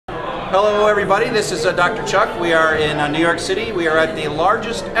Hello everybody, this is Dr. Chuck. We are in New York City. We are at the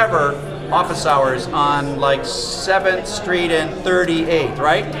largest ever office hours on like 7th Street and 38th,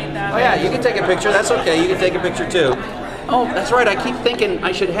 right? Oh yeah, you can take a picture, that's okay, you can take a picture too. Oh, that's right, I keep thinking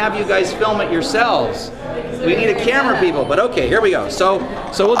I should have you guys film it yourselves. We need a camera people, but okay, here we go. So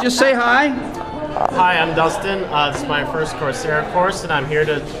we'll just say hi. Hi, I'm Dustin. This is my first Coursera course and I'm here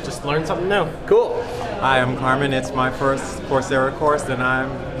to just learn something new. Cool. Hi, I'm Carmen. It's my first Coursera course and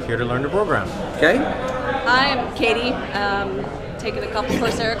I'm here to learn the program. Okay. Hi, I'm Katie. Taking a couple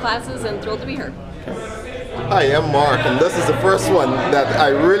Coursera classes and thrilled to be here. Hi, I'm Mark, and this is the first one that I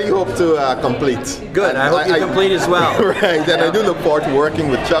really hope to complete. Good, I hope you complete as well. Right, and I do look forward to working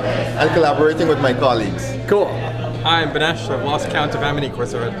with Chuck and collaborating with my colleagues. Cool. Hi, I'm Banesh. I've lost count of how many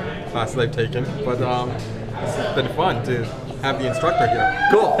Coursera classes I've taken, but it's been fun to have the instructor here.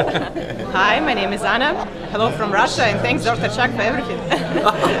 Cool. Hi, my name is Anna. Hello from Russia, and thanks Dr. Chuck for everything.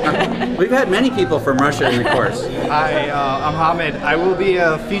 We've had many people from Russia in the course. Hi, I'm Hamid. I will be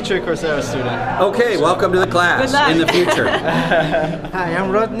a future Coursera student. Okay, welcome to the class in the future. Hi,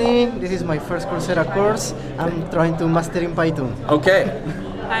 I'm Rodney. This is my first Coursera course. I'm trying to master in Python. Okay.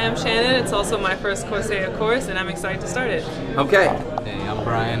 Hi, I'm Shannon. It's also my first Coursera course, and I'm excited to start it. Okay. Hey, I'm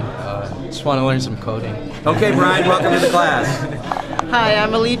Brian. Just want to learn some coding. Okay, Brian, welcome to the class. Hi,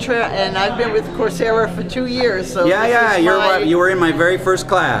 I'm Alitra, and I've been with Coursera for 2 years. So yeah, you were in my very first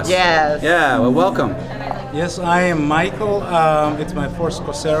class. Yes. Yeah, well, welcome. Yes, I am Michael. It's my first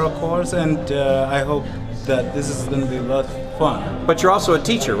Coursera course, and I hope that this is going to be a lot of fun. But you're also a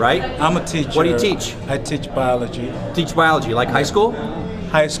teacher, right? I'm a teacher. What do you teach? I teach biology. Teach biology, like high school?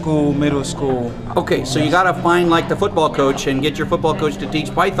 High school, middle school. Okay, so you got to find like the football coach and get your football coach to teach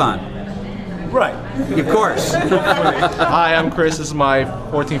Python. Right. Of course. Hi, I'm Chris. This is my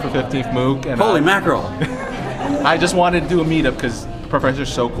 14th or 15th MOOC. And Holy mackerel. I just wanted to do a meetup because the professor's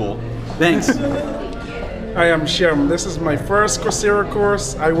so cool. Thanks. Hi, I'm Shem. This is my first Coursera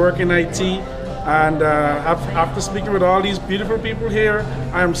course. I work in IT. And after speaking with all these beautiful people here,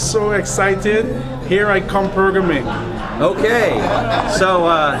 I am so excited. Here I come programming. Okay, so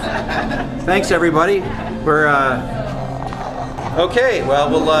thanks everybody. Okay, well,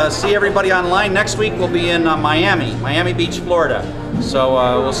 we'll see everybody online. Next week we'll be in Miami Beach, Florida. So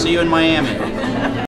we'll see you in Miami.